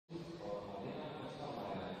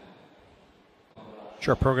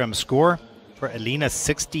Sure, program score for Alena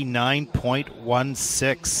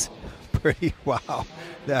 69.16. Pretty wow.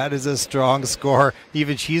 That is a strong score.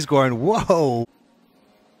 Even she's going, whoa.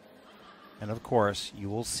 And of course, you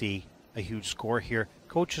will see a huge score here.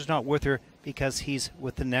 Coach is not with her because he's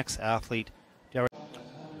with the next athlete.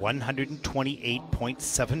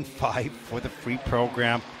 128.75 for the free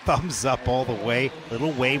program. Thumbs up all the way.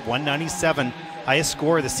 Little wave, 197. Highest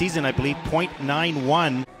score of the season, I believe,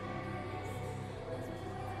 0.91.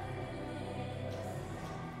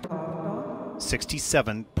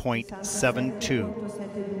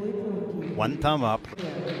 $67.72. One thumb up.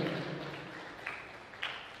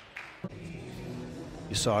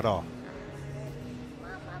 You saw it all.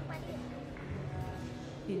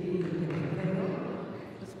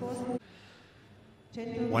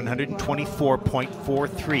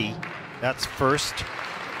 $124.43. That's first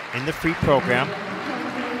in the free program.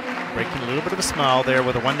 Breaking a little bit of a smile there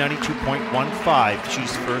with a 192.15.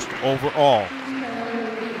 She's first overall.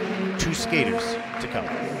 Two skaters to come.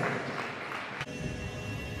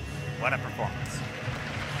 What a performance.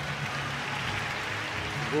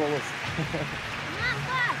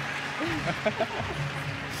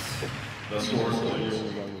 The scores, please.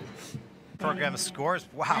 Program scores,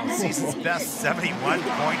 wow, season's best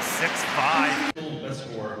 71.65. Best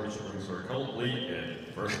score, which brings her complete in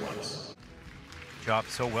first place. Job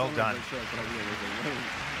so well done.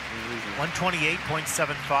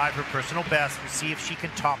 128.75, her personal best. We'll see if she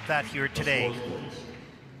can top that here today.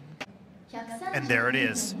 And there it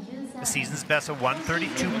is. The season's best of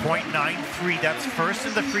 132.93. That's first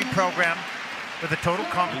in the free program with a total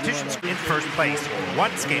competition in first place.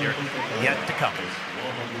 One skater yet to come.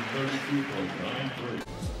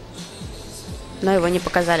 Но его не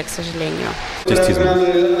показали, к сожалению.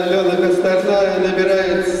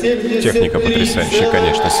 Техника потрясающая,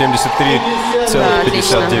 конечно.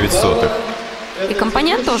 73,59. И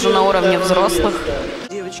компонент тоже на уровне взрослых.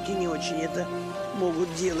 Девочки не очень это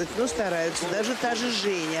могут делать, но стараются. Даже та же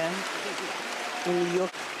Женя. У нее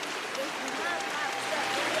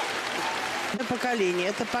это поколение,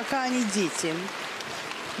 это пока они дети.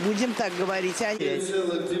 Будем так говорить.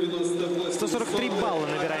 143 балла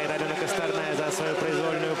набирает Алена Косторная за свою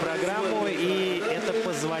произвольную программу, и это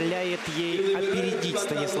позволяет ей опередить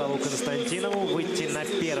Станиславу Константинову, выйти на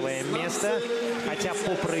первое место, хотя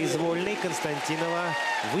по произвольной Константинова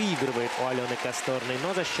выигрывает у Алены Косторной,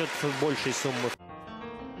 но за счет большей суммы.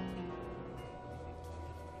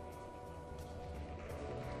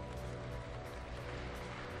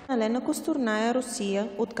 Alena Kostornaia, Русия,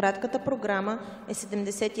 от кратката програма е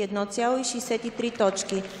 71,63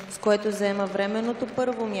 точки, с което заема временното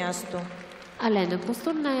първо място. Alena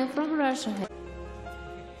Kostornaia from Russia.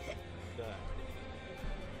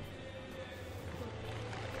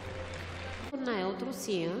 Kostornaia от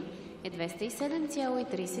Русия е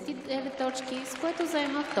 207,39 точки, с което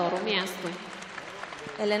заема второ място.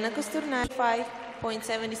 Alena Kostornaia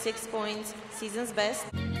 5.76 points, season's best.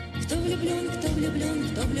 Кто влюблен, кто влюблен,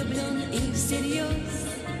 кто влюблен и всерьез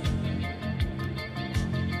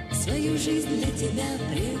свою жизнь для тебя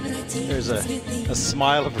превратит. There's a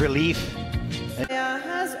smile of relief.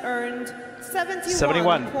 Has earned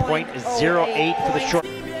 71.08 for the short.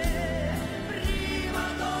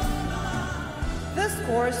 The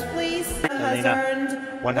scores, please. Has Alena, earned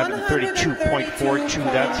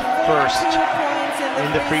 132.42. That's first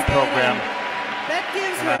in the free program.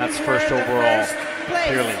 That's first overall,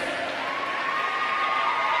 clearly.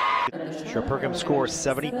 Sure, program score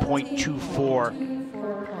 70.24.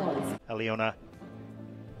 Alena,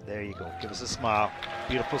 there you go. Give us a smile.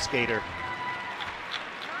 Beautiful skater.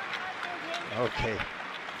 Okay,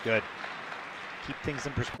 good. Keep things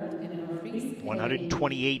in perspective.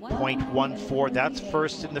 128.14. That's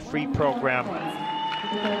first in the free program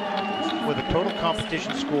with a total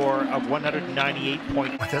competition score of 198.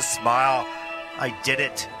 With a smile, I did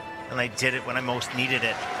it, and I did it when I most needed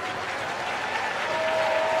it.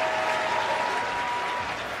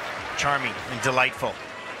 Charming and delightful.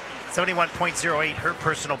 71.08, her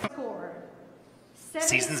personal.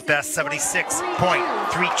 Season's best,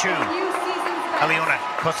 76.32. Alena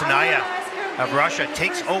Kostornaia of Russia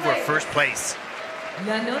takes over first place.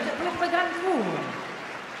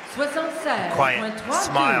 Quiet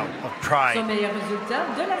smile of pride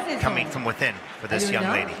coming from within for this young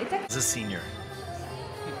lady. As a senior.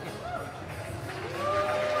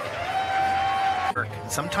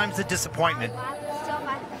 Sometimes the disappointment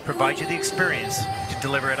provides you the experience to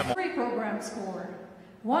deliver at a more.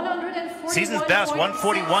 Season's best,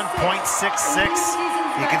 141.66.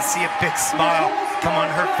 You can see a big smile come on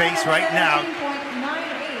her face right now.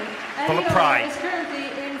 Full of pride.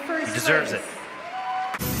 He deserves it.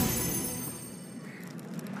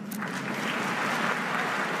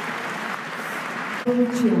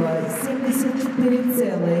 получила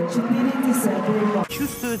 74,4 балла.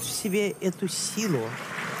 Чувствует в себе эту силу,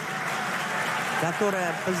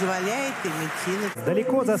 которая позволяет им идти на...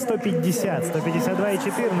 Далеко за 150.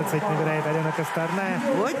 152,14 набирает Алена Косторная.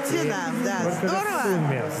 Вот нам, да, здорово.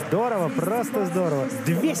 Здорово, просто здорово.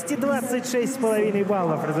 226,5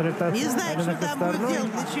 баллов результат. Не знаю, что там будет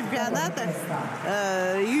делать на чемпионатах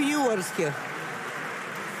юниорских.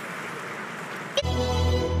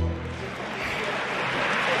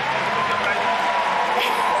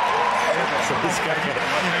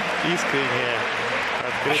 Искренняя,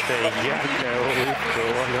 открытая, яркая улыбка у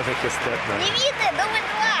Алены Косторной. Не видно, дубль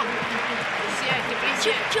 2.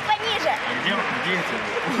 Чуть пониже. Где эти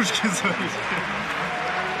ушки зависят?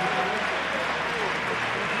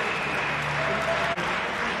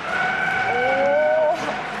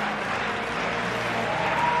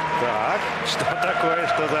 Так, что такое,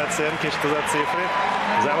 что за оценки, что за цифры?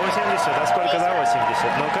 За 80, а сколько за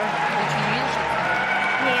 80? Ну-ка.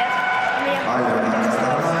 Нет.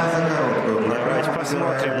 Давайте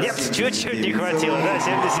посмотрим. Нет, чуть-чуть не хватило, да, 79-97.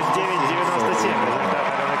 Результат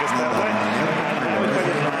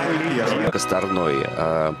Алены Косторной. Косторной,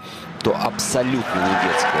 то абсолютно не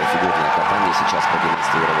детское фигурное катание сейчас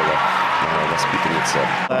продемонстрировала воспитанница.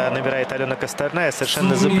 Набирает Алена Косторная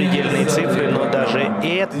совершенно запредельные цифры, но даже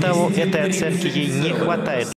этой оценки ей не хватает.